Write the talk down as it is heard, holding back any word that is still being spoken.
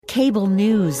Cable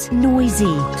news,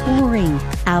 noisy, boring,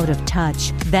 out of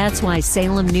touch. That's why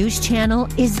Salem News Channel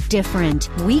is different.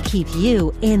 We keep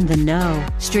you in the know.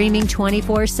 Streaming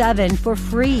 24/7 for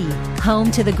free.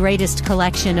 Home to the greatest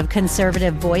collection of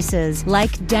conservative voices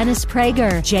like Dennis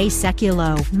Prager, Jay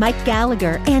Sekulow, Mike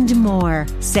Gallagher, and more.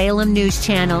 Salem News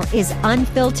Channel is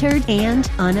unfiltered and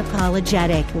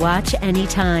unapologetic. Watch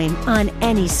anytime, on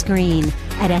any screen,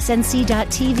 at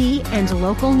snc.tv and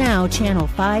Local Now Channel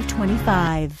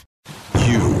 525.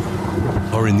 You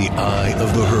are in the eye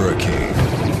of the hurricane.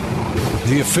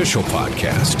 The official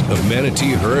podcast of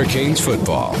Manatee Hurricanes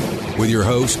football with your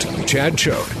host, Chad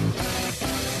Choate.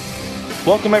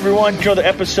 Welcome, everyone, to another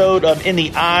episode of In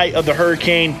the Eye of the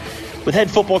Hurricane with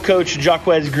head football coach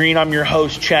Jaquez Green. I'm your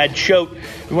host, Chad Choate.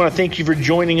 We want to thank you for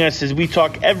joining us as we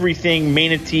talk everything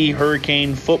Manatee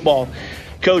Hurricane football.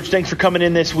 Coach, thanks for coming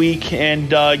in this week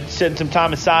and setting some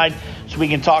time aside so we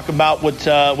can talk about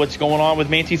what's going on with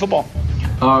Manatee football.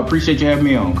 Appreciate you having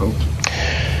me on, Coach.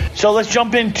 So let's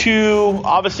jump into,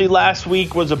 obviously last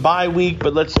week was a bye week,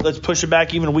 but let's push it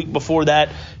back even a week before that.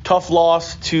 Tough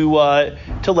loss to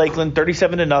Lakeland,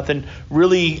 37-0.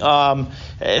 Really,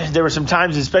 there were some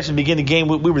times, especially in the beginning of the game,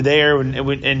 we were there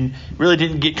and really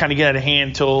didn't get out of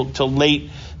hand till late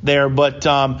there. But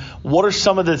what are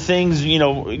some of the things,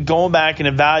 going back and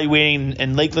evaluating,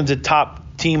 and Lakeland's a top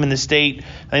team in the state.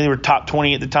 I think they were top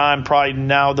 20 at the time. Probably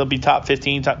now they'll be top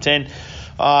 15, top 10.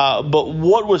 But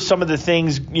what was some of the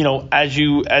things, as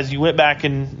you went back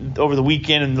and over the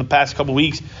weekend and the past couple of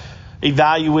weeks,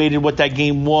 evaluated what that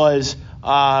game was?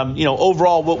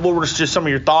 Overall, what were just some of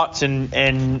your thoughts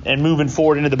and moving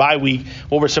forward into the bye week?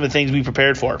 What were some of the things we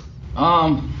prepared for?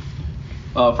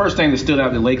 First thing that stood out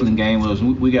in the Lakeland game was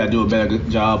we got to do a better good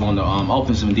job on the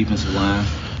offensive and defensive line.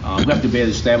 We have to be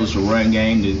able to establish a run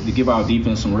game to give our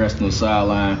defense some rest on the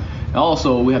sideline. And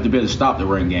also, we have to be able to stop the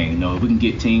run game. If we can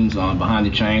get teams behind the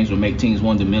chains or make teams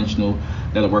one-dimensional,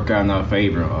 that'll work out in our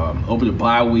favor. Over the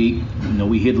bye week,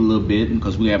 we hit a little bit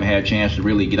because we haven't had a chance to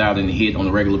really get out and hit on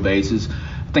a regular basis.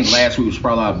 I think last week was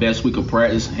probably our best week of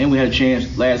practice, and we had a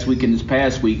chance last week and this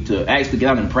past week to actually get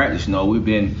out and practice. We've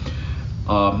been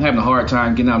having a hard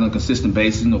time getting out on a consistent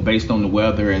basis, based on the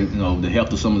weather and the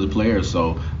health of some of the players.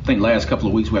 So I think last couple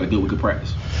of weeks we had a good week of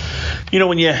practice.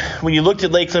 When you looked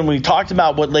at Lakeland, when we talked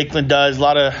about what Lakeland does, a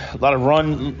lot of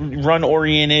run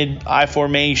oriented, I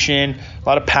formation, a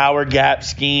lot of power gap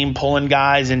scheme, pulling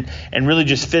guys and really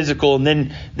just physical.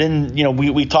 And then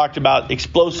we talked about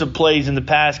explosive plays in the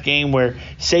past game where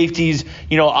safeties,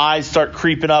 eyes start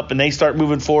creeping up and they start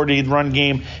moving forward to the run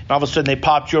game, and all of a sudden they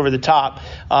popped you over the top.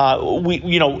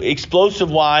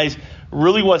 Explosive wise,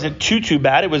 really wasn't too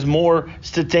bad. It was more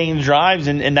sustained drives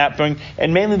and that thing,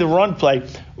 and mainly the run play.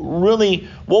 Really,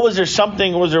 was there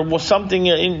something,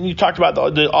 and you talked about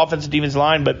the offensive defensive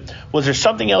line, but was there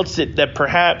something else that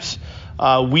perhaps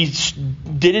we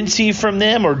didn't see from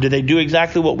them, or did they do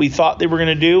exactly what we thought they were going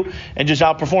to do and just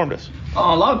outperformed us?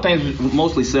 A lot of things were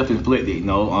mostly self-inflicted,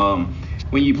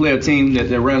 When you play a team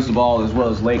that runs the ball as well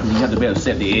as Lakeland, you have to be able to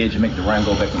set the edge and make the run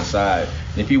go back inside.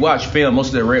 If you watch film,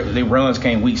 most of their runs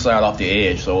came weak side off the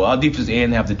edge. So our defensive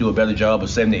end have to do a better job of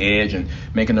setting the edge and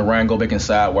making the run go back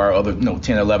inside where other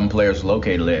 10, 11 players are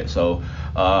located at. So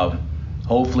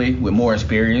hopefully with more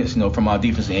experience, from our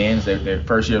defensive ends, they're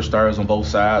first-year starters on both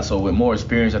sides. So with more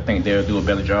experience, I think they'll do a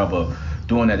better job of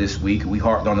doing that this week. We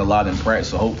harped on a lot in practice,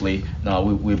 so hopefully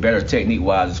we're better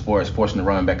technique-wise as far as forcing the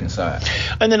run back inside.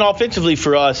 And then offensively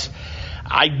for us,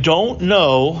 I don't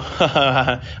know.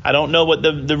 I don't know what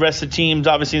the rest of the teams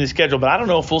obviously in the schedule, but I don't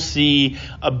know if we'll see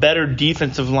a better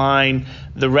defensive line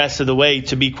the rest of the way,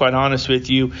 to be quite honest with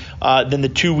you, than the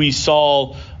two we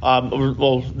saw.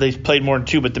 They played more than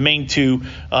two, but the main two,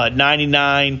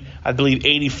 99, I believe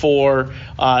 84.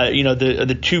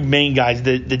 The two main guys,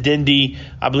 the Dindy,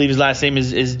 I believe his last name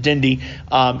is Dindy.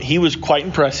 He was quite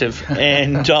impressive,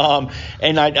 and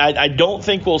I don't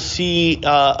think we'll see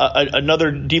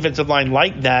another defensive line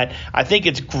like that. I think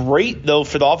it's great though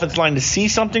for the offensive line to see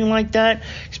something like that,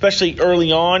 especially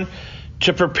early on,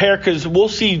 to prepare, because we'll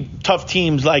see tough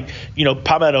teams like,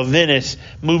 Palmetto, Venice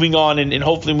moving on, and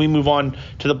hopefully we move on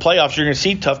to the playoffs. You're going to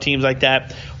see tough teams like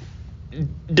that.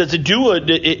 Does it do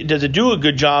a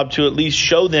good job to at least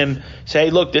show them, say,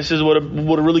 hey, look, this is what a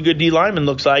really good D lineman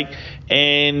looks like,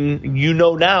 and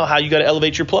now how you got to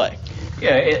elevate your play?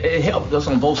 Yeah, it helped us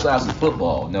on both sides of the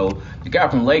football. The guy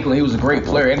from Lakeland, he was a great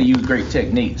player and he used great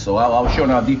technique. So I was showing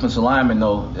our defensive linemen,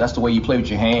 that's the way you play with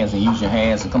your hands and use your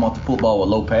hands and come off the football with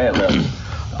low pad level.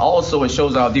 Also, it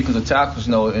shows our defensive tackles,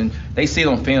 and they see it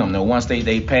on film. Once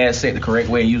they pass set the correct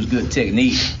way and use good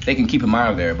technique, they can keep them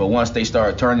out of there. But once they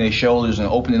start turning their shoulders and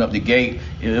opening up the gate,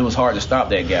 it was hard to stop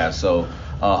that guy. So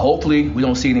Hopefully, we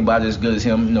don't see anybody as good as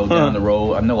him, down the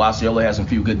road. I know Osceola has some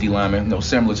few good D linemen,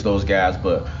 similar to those guys,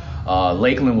 but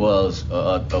Lakeland was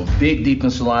a big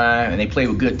defensive line, and they played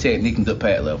with good technique and good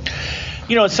pad level.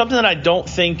 It's something that I don't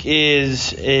think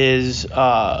is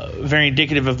very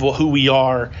indicative of who we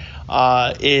are.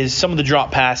 Is some of the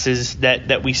drop passes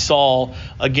that we saw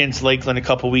against Lakeland a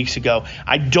couple weeks ago.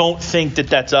 I don't think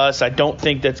that's us. I don't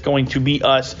think that's going to be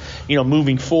us,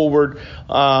 moving forward.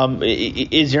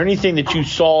 Is there anything that you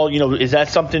saw, is that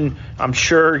something, I'm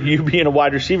sure you being a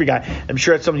wide receiver guy, I'm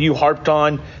sure it's something you harped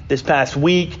on this past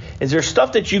week. Is there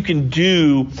stuff that you can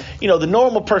do, the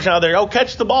normal person out there,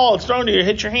 catch the ball, it's thrown to you,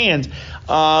 hit your hands.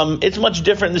 It's much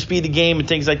different in the speed of the game and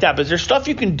things like that. But is there stuff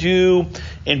you can do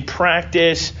in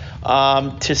practice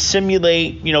to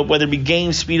simulate, whether it be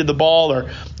game speed of the ball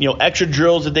or, extra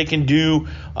drills that they can do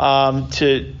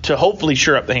to hopefully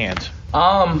shore up the hands?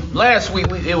 Last week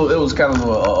it was kind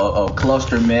of a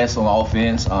cluster mess on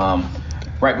offense.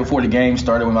 Right before the game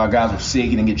started, when our guys were sick,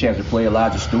 he didn't get a chance to play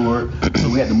Elijah Stewart, so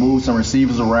we had to move some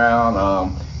receivers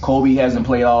around. Kobe hasn't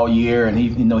played all year, and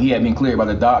he had been cleared by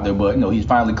the doctor, but he's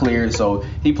finally cleared, so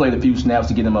he played a few snaps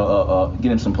to get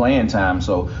him some playing time.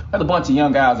 So we had a bunch of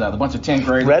young guys out, a bunch of 10th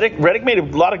graders. Reddick made a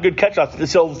lot of good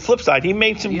catches. So flip side, he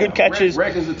made some good catches.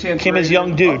 Reddick is a 10th Came as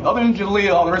young dude. Other than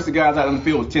Jaleel, all the rest of the guys out on the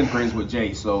field was 10th graders with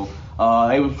Jay. So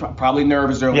they were probably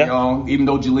nervous early on, even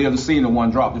though Jaleel, the senior one,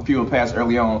 dropped a few passes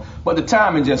early on. But the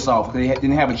timing just off. They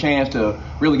didn't have a chance to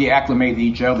really get acclimated to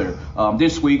each other.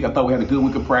 This week, I thought we had a good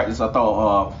week of practice. I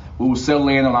thought we will settle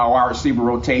in on our wide receiver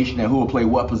rotation and who will play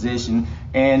what position.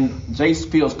 And Jace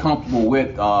feels comfortable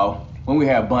with when we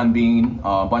have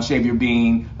Xavier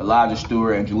Bean, Elijah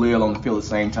Stewart, and Jaleel on the field at the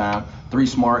same time. 3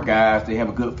 smart guys. They have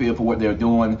a good feel for what they're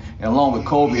doing. And along with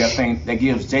Kobe, I think that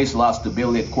gives Jace a lot of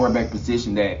stability at the quarterback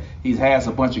position, that he has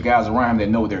a bunch of guys around him that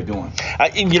know what they're doing.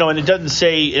 And it doesn't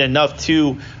say enough,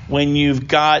 too, when you've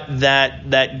got that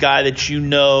guy that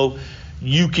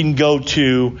you can go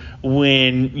to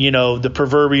when, the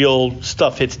proverbial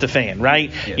stuff hits the fan, right?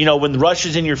 Yes. When the rush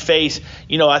is in your face,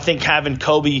 I think having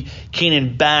Kobe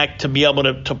Keenan back to be able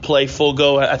to play full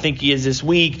go, I think he is this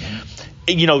week.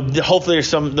 Hopefully there's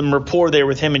some rapport there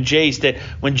with him and Jace, that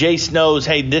when Jace knows,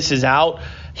 hey, this is out,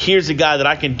 here's a guy that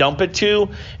I can dump it to,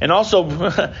 and also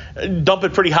dump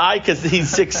it pretty high because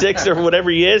he's 6'6" or whatever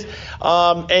he is.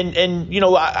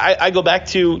 I go back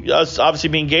to us obviously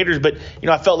being Gators, but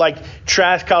I felt like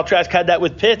Kyle Trask had that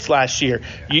with Pitts last year.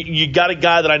 You got a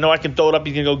guy that I know I can throw it up,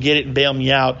 he's gonna go get it and bail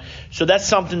me out. So that's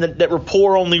something that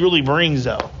rapport only really brings,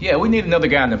 though. Yeah, we need another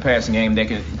guy in the passing game that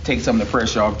can take some of the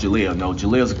pressure off Jaleel.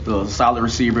 Jaleel's a solid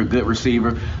receiver, good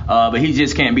receiver, but he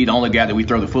just can't be the only guy that we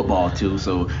throw the football to.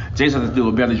 So Jason has to do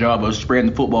a better job of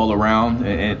spreading the football around,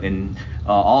 and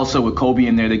also with Kobe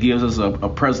in there, that gives us a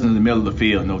presence in the middle of the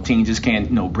field. Team just can't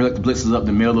blitzes up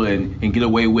the middle and get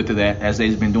away with it as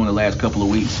they've been doing the last couple of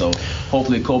weeks. So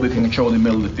hopefully Kobe can control the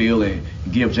middle of the field and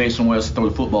give Jason West to throw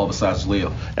the football besides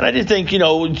Jaleel. And I did think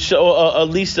at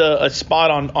least a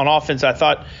spot on offense. I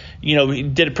thought he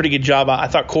did a pretty good job. I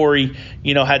thought Corey,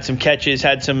 had some catches,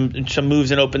 had some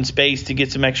moves in open space to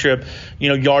get some extra,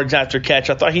 yards after catch.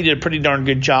 I thought he did a pretty darn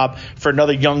good job for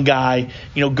another young guy,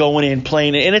 going in,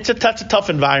 playing. And it's a tough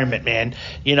environment, man.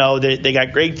 They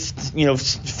got great,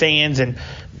 fans, and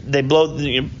they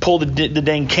pull the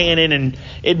dang cannon, and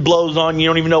it blows on. You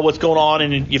don't even know what's going on,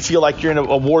 and you feel like you're in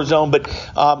a war zone. But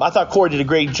I thought Corey did a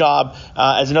great job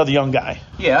as another young guy.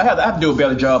 Yeah, I have to do a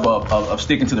better job of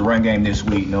sticking to the run game this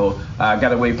week. I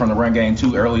got away from the run game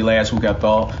too early last week. I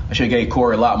thought I should have gave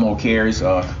Corey a lot more carries.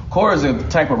 Corey is a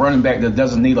type of running back that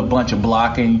doesn't need a bunch of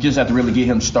blocking. You just have to really get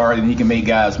him started, and he can make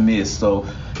guys miss. So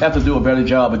I have to do a better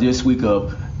job of this week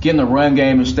of getting the run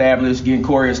game established, getting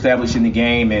Corey established in the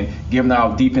game, and giving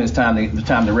our defense time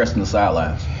to rest on the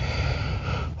sidelines.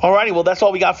 All righty, well, that's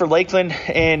all we got for Lakeland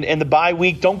and the bye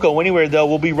week. Don't go anywhere, though.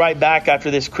 We'll be right back after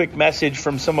this quick message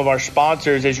from some of our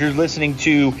sponsors as you're listening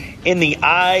to In the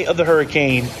Eye of the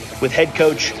Hurricane with head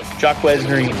coach Jaquez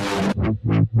Green.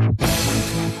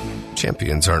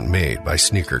 Champions aren't made by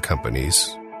sneaker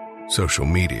companies, social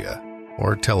media,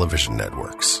 or television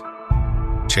networks.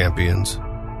 Champions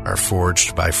are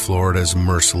forged by Florida's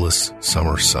merciless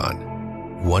summer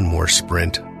sun. One more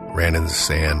sprint ran in the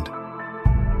sand,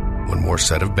 one more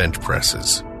set of bench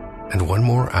presses, and one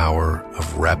more hour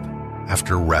of rep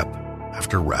after rep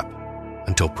after rep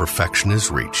until perfection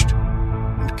is reached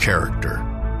and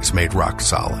character is made rock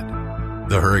solid.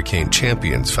 The Hurricane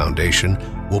Champions Foundation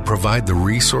will provide the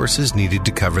resources needed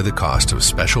to cover the cost of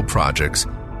special projects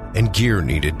and gear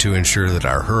needed to ensure that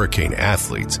our Hurricane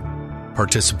athletes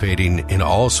participating in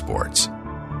all sports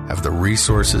have the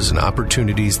resources and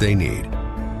opportunities they need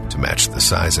to match the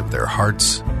size of their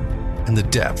hearts and the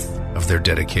depth of their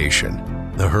dedication.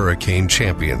 The Hurricane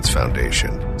Champions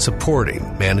Foundation,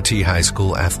 supporting Manatee High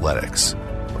School athletics,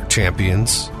 where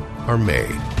champions are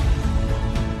made.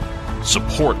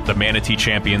 Support the Manatee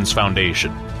Champions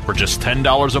Foundation. For just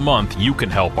 $10 a month, you can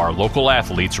help our local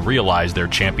athletes realize their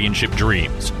championship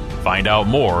dreams. Find out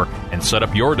more and set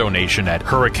up your donation at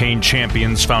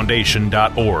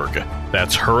hurricanechampionsfoundation.org.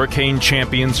 That's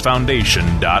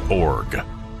hurricanechampionsfoundation.org.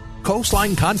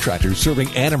 Coastline Contractors, serving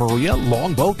Anna Maria,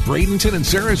 Longboat, Bradenton, and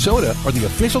Sarasota, are the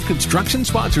official construction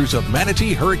sponsors of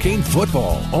Manatee Hurricane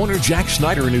Football. Owner Jack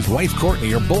Schneider and his wife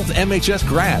Courtney are both MHS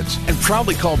grads and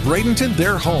proudly call Bradenton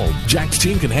their home. Jack's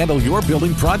team can handle your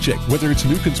building project, whether it's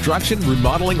new construction,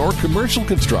 remodeling, or commercial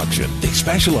construction. They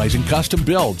specialize in custom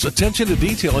builds, attention to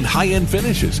detail, and high-end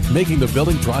finishes, making the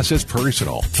building process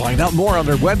personal. Find out more on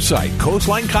their website,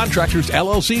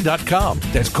 CoastlineContractorsLLC.com.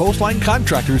 That's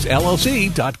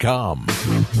CoastlineContractorsLLC.com. Welcome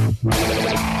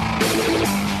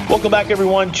back,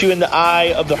 everyone, to In the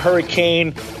Eye of the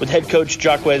Hurricane with head coach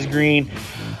Jacquez Green.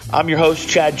 I'm your host,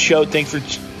 Chad Choate. Thanks for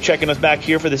checking us back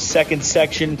here for the second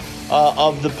section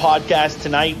of the podcast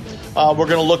tonight. We're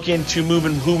going to look into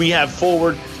moving who we have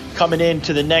forward coming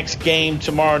into the next game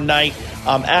tomorrow night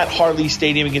at Harley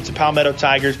Stadium against the Palmetto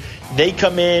Tigers. They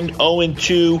come in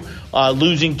 0-2,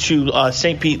 losing to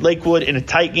St. Pete Lakewood in a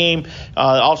tight game.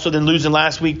 Also then losing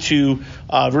last week to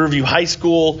Riverview High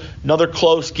School, another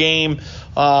close game.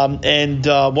 And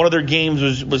one of their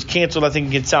games was canceled, I think,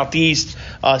 against Southeast,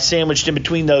 sandwiched in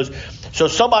between those. So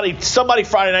somebody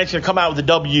Friday night's going to come out with a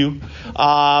W,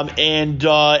 and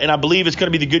I believe it's going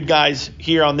to be the good guys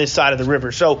here on this side of the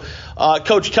river. So,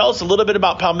 Coach, tell us a little bit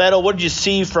about Palmetto. What did you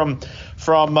see from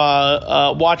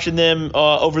watching them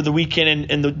over the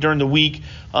weekend and during the week,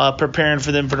 preparing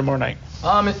for them for tomorrow night?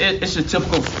 It's a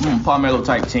typical Palmetto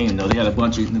type team, though. They had a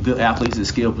bunch of good athletes at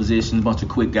skill positions, a bunch of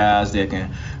quick guys that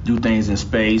can do things in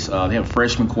space. They have a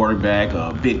freshman quarterback,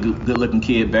 a big, good-looking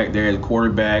kid back there as a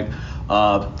quarterback.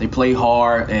 They play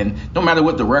hard, and no matter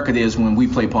what the record is when we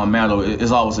play Palmetto,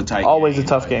 it's always a tight Always game. A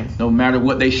tough game. No matter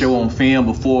what they show on film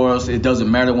before us, it doesn't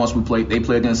matter once they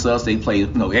play against us. They play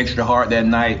extra hard that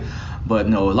night. But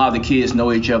a lot of the kids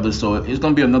know each other, so it's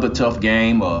going to be another tough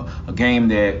game, a game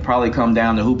that probably come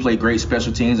down to who play great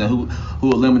special teams and who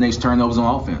eliminates turnovers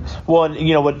on offense. Well, and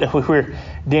you know what,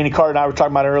 Danny Carter and I were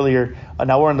talking about earlier.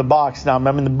 Now we're in the box now. I'm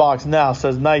in the box now, so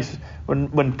it's nice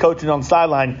when coaching on the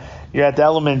sideline. You're at the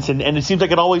elements, and it seems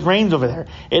like it always rains over there.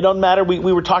 It doesn't matter. We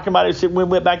were talking about it. We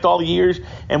went back to all the years,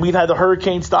 and we've had the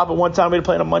hurricane stop at one time. We had to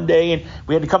play on a Monday, and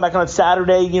we had to come back on a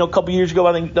Saturday. A couple years ago,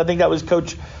 I think that was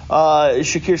Coach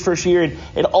Shakir's first year, and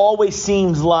it always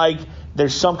seems like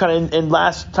there's some kind of. And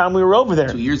last time we were over there,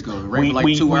 2 years ago, it rained like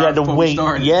 2 we hours had to before wait. we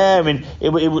started. Yeah, I mean, it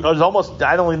was almost.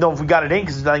 I don't even know if we got it in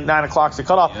because it's like 9 o'clock's the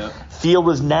cutoff. Yep. Field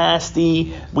was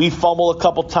nasty. We fumbled a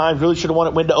couple times. Really should have won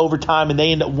it. Went to overtime, and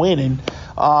they ended up winning.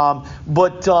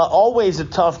 But always a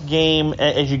tough game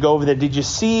as you go over there. Did you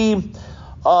see,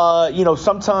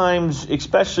 sometimes,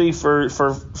 especially for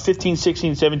 15,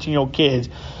 16, 17-year-old kids,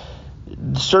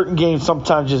 certain games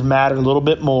sometimes just matter a little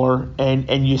bit more,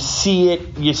 and you see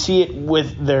it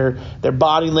with their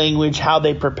body language, how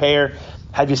they prepare.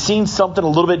 Have you seen something a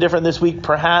little bit different this week,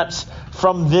 perhaps,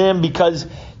 from them? Because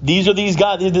these are these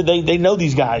guys. They know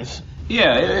these guys.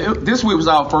 Yeah, this week was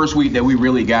our first week that we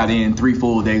really got in 3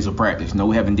 full days of practice.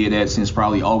 We haven't did that since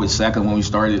probably August 2nd when we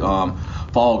started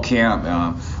fall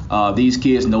camp. These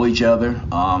kids know each other.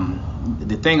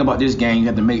 The thing about this game, you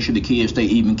have to make sure the kids stay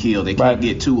even keeled. They can't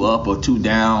get too up or too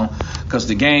down because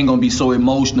the game going to be so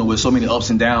emotional with so many ups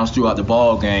and downs throughout the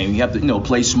ball game. You have to,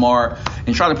 play smart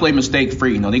and try to play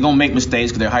mistake-free. They're going to make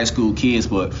mistakes because they're high school kids,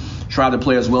 but try to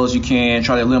play as well as you can,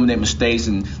 try to eliminate mistakes.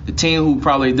 And the team who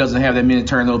probably doesn't have that many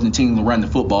turnovers and the team who run the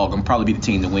football can probably be the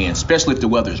team to win, especially if the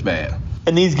weather's bad.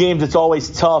 In these games, it's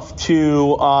always tough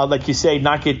to, like you say,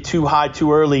 not get too high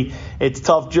too early. It's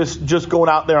tough just going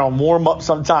out there on warm-up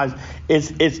sometimes.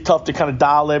 It's tough to kind of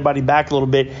dial everybody back a little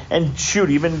bit. And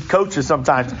shoot, even coaches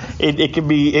sometimes, it can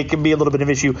be a little bit of an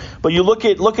issue. But you look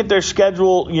at their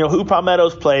schedule, who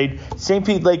Palmetto's played, St.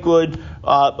 Pete, Lakewood,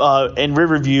 and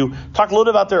Riverview. Talk a little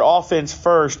bit about their offense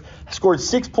first. Scored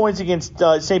 6 points against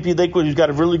St. Pete Lakewood, who's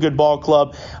got a really good ball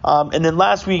club. And then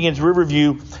last week against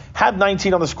Riverview, had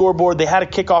 19 on the scoreboard. They had a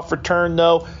kickoff return,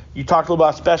 though. You talked a little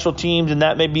about special teams, and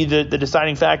that may be the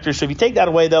deciding factor. So if you take that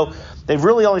away, though, they've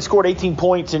really only scored 18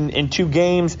 points in 2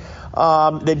 games.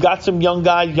 They've got some young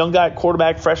guy at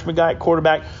quarterback, freshman guy at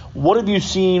quarterback. What have you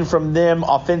seen from them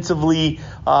offensively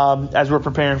as we're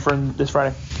preparing for this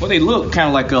Friday? Well, they look kind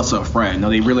of like us up front.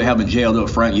 They really haven't jailed up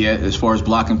front yet as far as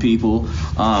blocking people,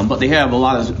 but they have a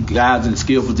lot of guys in the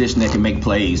skill position that can make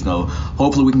plays.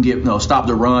 Hopefully we can stop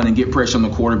the run and get pressure on the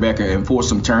quarterback and force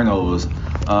some turnovers.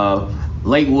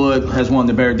 Lakewood has one of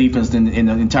the better defense in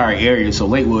the entire area, so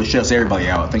Lakewood shuts everybody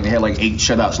out. I think they had like 8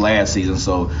 shutouts last season,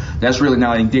 so that's really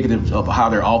not indicative of how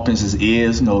their offense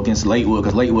is, against Lakewood,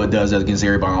 because Lakewood does that against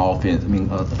everybody on offense.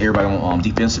 Everybody on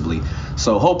defensively.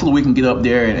 So hopefully we can get up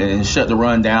there and shut the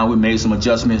run down. We made some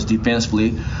adjustments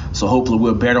defensively, so hopefully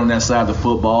we're better on that side of the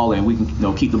football, and we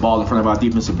can keep the ball in front of our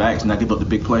defensive backs and not give up the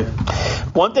big play.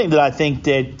 One thing that I think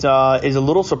that is a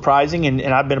little surprising,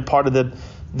 and I've been a part of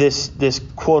this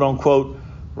quote-unquote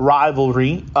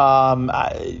rivalry.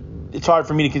 It's hard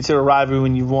for me to consider a rivalry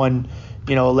when you've won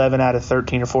 11 out of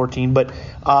 13 or 14, but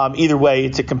either way,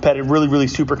 it's a competitive, really, really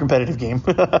super competitive game.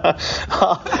 But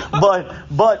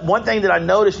one thing that I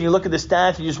noticed when you look at the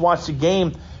stats, you just watch the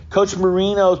game, Coach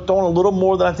Marino's throwing a little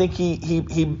more than I think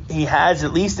he has,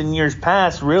 at least in years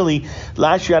past, really.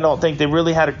 Last year, I don't think they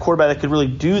really had a quarterback that could really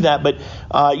do that. But,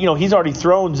 he's already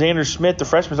thrown, Xander Smith, the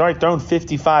freshman's already thrown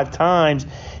 55 times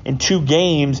in 2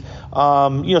 games.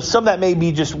 Some of that may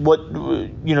be just what,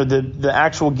 the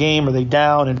actual game, are they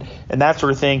down and that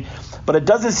sort of thing. But it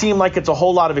doesn't seem like it's a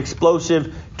whole lot of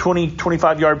explosive 20,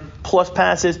 25-yard plus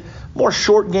passes, more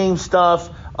short game stuff,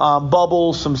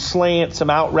 bubbles, some slants, some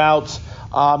out routes.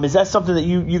 Is that something that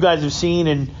you guys have seen?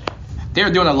 And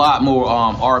they're doing a lot more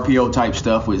RPO type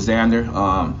stuff with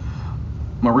Xander.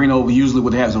 Marino usually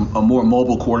would have a more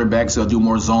mobile quarterback, so he'll do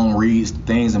more zone reads,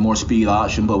 things, and more speed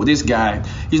option. But with this guy,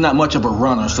 he's not much of a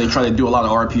runner, so they try to do a lot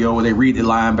of RPO where they read the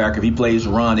linebacker. If he plays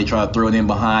run, they try to throw it in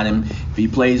behind him. If he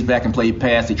plays back and play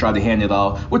pass, they try to hand it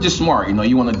off, which is smart.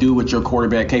 You want to do what your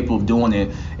quarterback capable of doing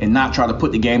and not try to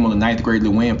put the game on the 9th grade to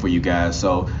win for you guys.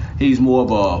 So he's more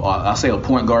of a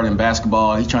point guard in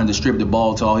basketball. He's trying to distribute the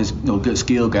ball to all his good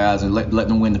skill guys and let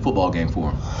them win the football game for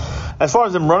him. As far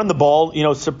as them running the ball,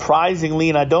 surprisingly,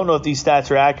 and I don't know if these stats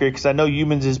are accurate because I know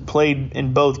Humans has played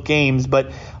in both games,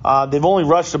 but they've only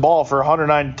rushed the ball for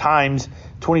 109 times,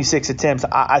 26 attempts.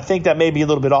 I think that may be a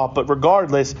little bit off, but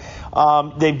regardless,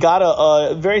 they've got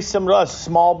a very similar to us,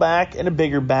 small back and a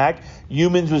bigger back.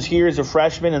 Humans was here as a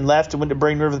freshman and left and went to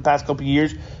Braden River the past couple of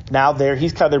years. Now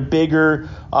he's kind of their bigger,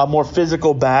 more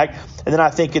physical back. And then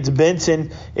I think it's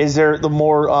Benson is the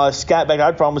more scat back.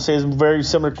 I'd probably say is very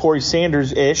similar to Corey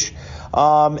Sanders-ish.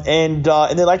 And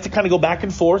they like to kind of go back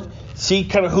and forth, see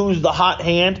kind of who's the hot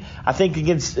hand. I think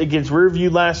against Riverview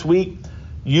last week,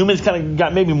 Humans kind of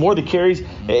got maybe more of the carries.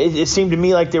 It seemed to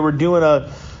me like they were doing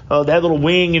they had a little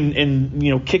wing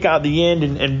and kick out the end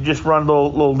and just run a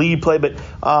little lead play. But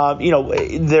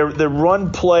their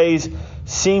run plays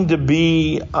seem to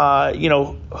be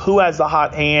who has the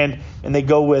hot hand and they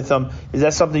go with them. Is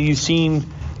that something you've seen?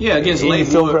 Yeah, against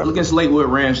Lakewood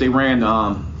Ranch, they ran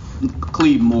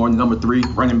Cleve Moore, number 3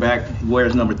 running back,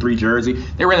 wears number 3 jersey.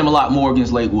 They ran him a lot more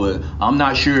against Lakewood. I'm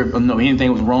not sure if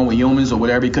anything was wrong with Humans or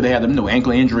whatever. He could have had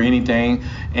ankle injury or anything.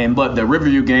 But the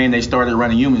Riverview game, they started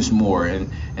running Humans more.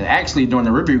 And actually during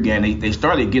the Riverview game, they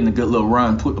started getting a good little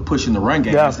run, pushing the run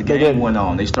game as the game went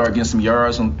on. They started getting some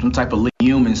yards, some type of lead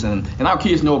Humans. And our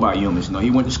kids know about Humans.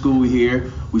 He went to school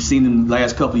here. We've seen him the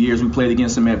last couple of years. We played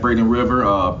against him at Braden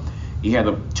River. He had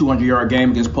a 200-yard game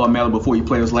against Palmetto before he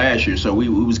played us last year. So we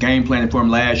was game planning for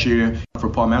him last year for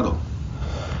Palmetto.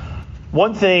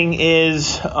 One thing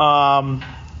is, in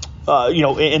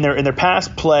their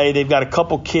past play, they've got a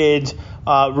couple kids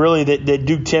really that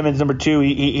Duke Timmons, number 2,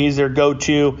 he's their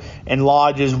go-to, and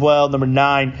Lodge as well, number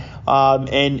 9.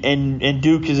 And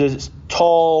Duke is a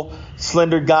tall,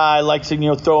 slender guy, likes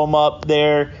to throw him up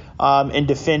there and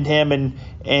defend him.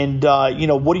 And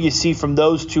what do you see from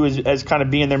those two as kind of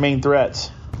being their main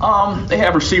threats? They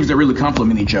have receivers that really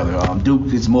complement each other.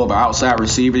 Duke is more of an outside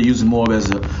receiver, using more of as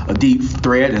a deep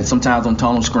threat and sometimes on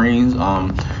tunnel screens.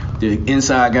 The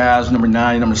inside guys, number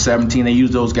 9, number 17, they use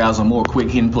those guys on more quick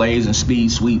hitting plays and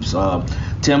speed sweeps.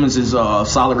 Timmons is a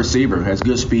solid receiver, has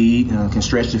good speed, can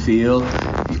stretch the field.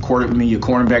 Your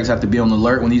cornerbacks have to be on the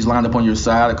alert when he's lined up on your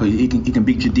side because he can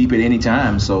beat you deep at any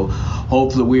time. So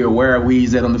hopefully we're aware of where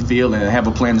he's at on the field and have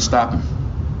a plan to stop him.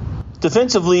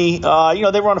 Defensively, they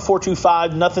run a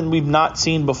 4-2-5, nothing we've not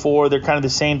seen before. They're kind of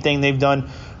the same thing they've done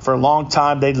for a long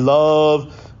time. They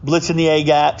love blitzing the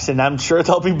A-gaps, and I'm sure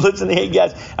they'll be blitzing the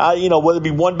A-gaps. Whether it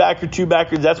be one backer, two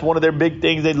backers, that's one of their big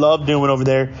things they love doing over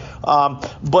there.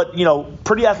 But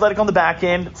pretty athletic on the back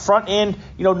end. Front end,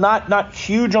 not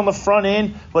huge on the front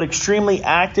end, but extremely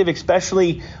active,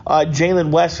 especially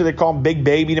Jalen West, who they call him Big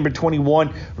Baby, number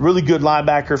 21. Really good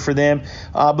linebacker for them.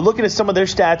 But looking at some of their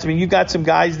stats, you've got some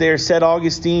guys there. Seth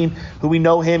Augustine, who we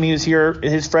know him. He was here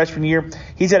his freshman year.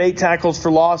 He's got 8 tackles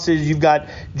for losses. You've got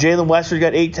Jalen West, who's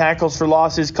got 8 tackles for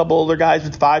losses. A couple other guys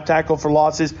with 5 tackles for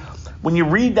losses. When you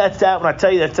read that stat, when I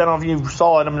tell you that stat, I don't know if you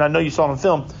saw it. I know you saw it on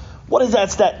film. What does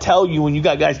that stat tell you when you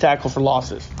got guys tackled for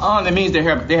losses? It means they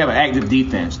have an active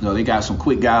defense. They got some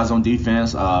quick guys on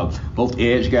defense. Both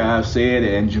edge guys, Sid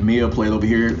and Jamil, played over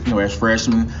here, as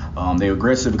freshmen. They're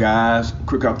aggressive guys,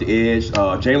 quick off the edge.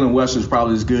 Jalen West is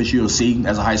probably as good as you'll see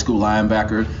as a high school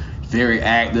linebacker. Very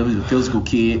active. He's a physical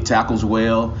kid, tackles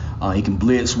well. He can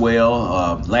blitz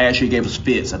well. Last year he gave us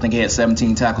fits. I think he had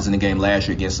 17 tackles in the game last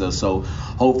year against us. So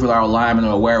hopefully our linemen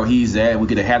are aware where he's at. We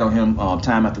get a hat on him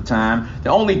time after time. The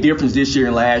only difference this year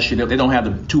and last year, they don't have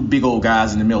the 2 big old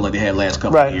guys in the middle like they had last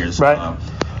couple of years. Right.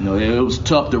 It was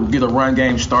tough to get a run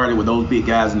game started with those big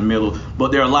guys in the middle,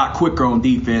 but they're a lot quicker on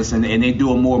defense, and they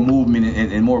do more movement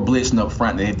and more blitzing up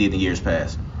front than they did in years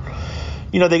past.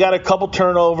 They got a couple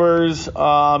turnovers,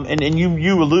 and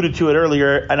you alluded to it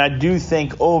earlier, and I do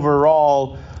think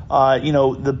overall,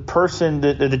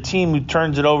 the team who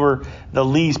turns it over the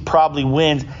least probably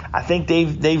wins. I think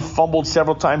they've fumbled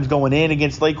several times going in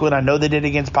against Lakewood. I know they did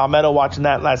against Palmetto, watching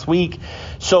that last week.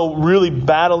 So really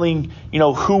battling,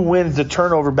 who wins the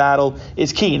turnover battle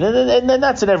is key. And then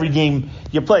that's in every game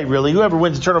you play, really. Whoever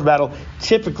wins the turnover battle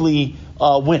typically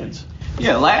wins.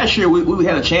 Yeah, last year we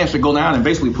had a chance to go down and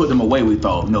basically put them away, we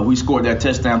thought. We scored that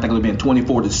touchdown. I think it would have been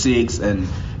 24-6. And,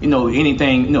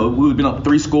 anything, we would have been up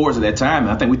 3 scores at that time.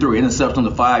 And I think we threw an interception on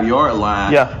the 5-yard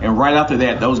line. Yeah. And right after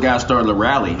that, those guys started to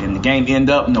rally. And the game ended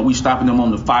up, we stopping them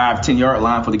on the 5-10-yard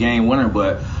line for the game winner.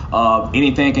 But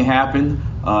anything can happen.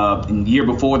 In the year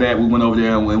before that, we went over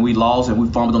there and we lost and we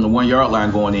fumbled on the 1-yard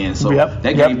line going in. So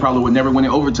that game probably would never win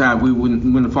in overtime. We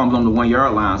wouldn't have fumbled on the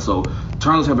 1-yard line. So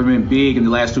turnovers have been big in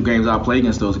the last 2 games I played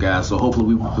against those guys. So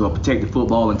hopefully we will protect the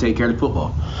football and take care of the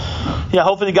football. Yeah,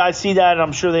 hopefully the guys see that, and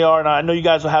I'm sure they are. And I know you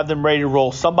guys will have them ready to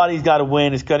roll. Somebody's got to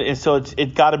win. It's got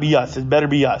to be us. It better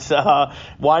be us.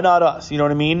 Why not us? You know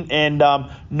what I mean? And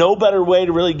no better way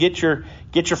to really get your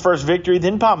first victory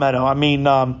than Palmetto.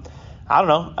 I don't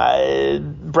know,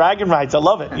 bragging rights. I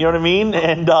love it. You know what I mean?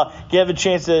 And you have a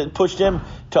chance to push them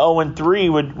to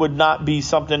 0-3 would not be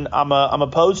something I'm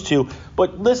opposed to.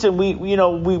 But listen, we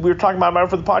were talking about it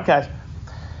for the podcast.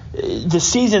 The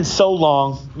season's so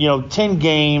long, 10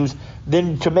 games,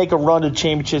 then to make a run to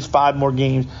championships, 5 more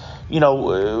games.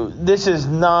 This is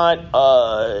not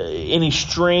any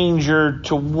stranger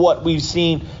to what we've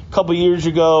seen a couple years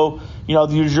ago. It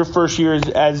was your first year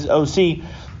as OC.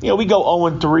 We go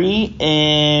 0-3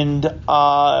 and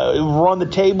run the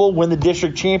table, win the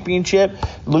district championship,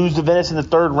 lose to Venice in the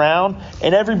 3rd round,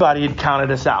 and everybody had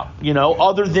counted us out,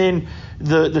 other than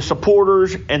the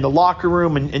supporters and the locker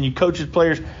room and you coaches,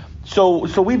 players.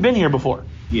 So we've been here before.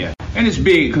 Yeah. And it's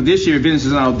big because this year Venice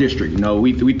is in our district.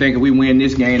 We think if we win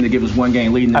this game, they give us 1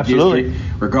 game lead in the district,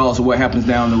 regardless of what happens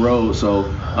down the road. So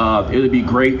it would be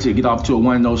great to get off to a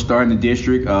 1-0 start in the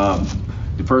district.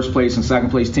 The first place and second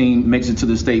place team makes it to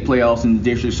the state playoffs in the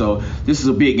district. So this is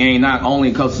a big game, not only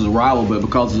because it's a rival, but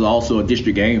because it's also a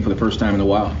district game for the first time in a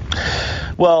while.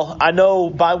 Well, I know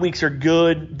bye weeks are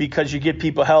good because you get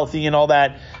people healthy and all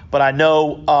that, but I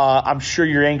know I'm sure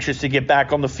you're anxious to get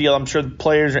back on the field. I'm sure the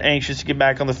players are anxious to get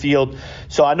back on the field.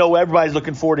 So I know everybody's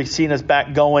looking forward to seeing us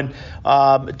back going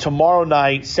tomorrow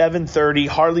night, 7:30,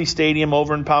 Harley Stadium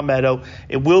over in Palmetto.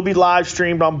 It will be live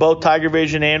streamed on both Tiger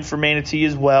Vision and for Manatee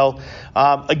as well.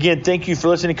 Again, thank you for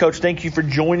listening, Coach. Thank you for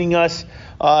joining us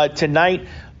tonight.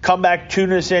 Come back,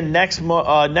 tune us in next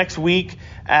week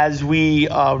as we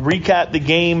recap the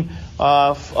game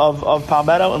of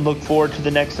Palmetto and look forward to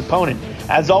the next opponent.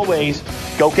 As always,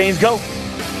 go Canes, go!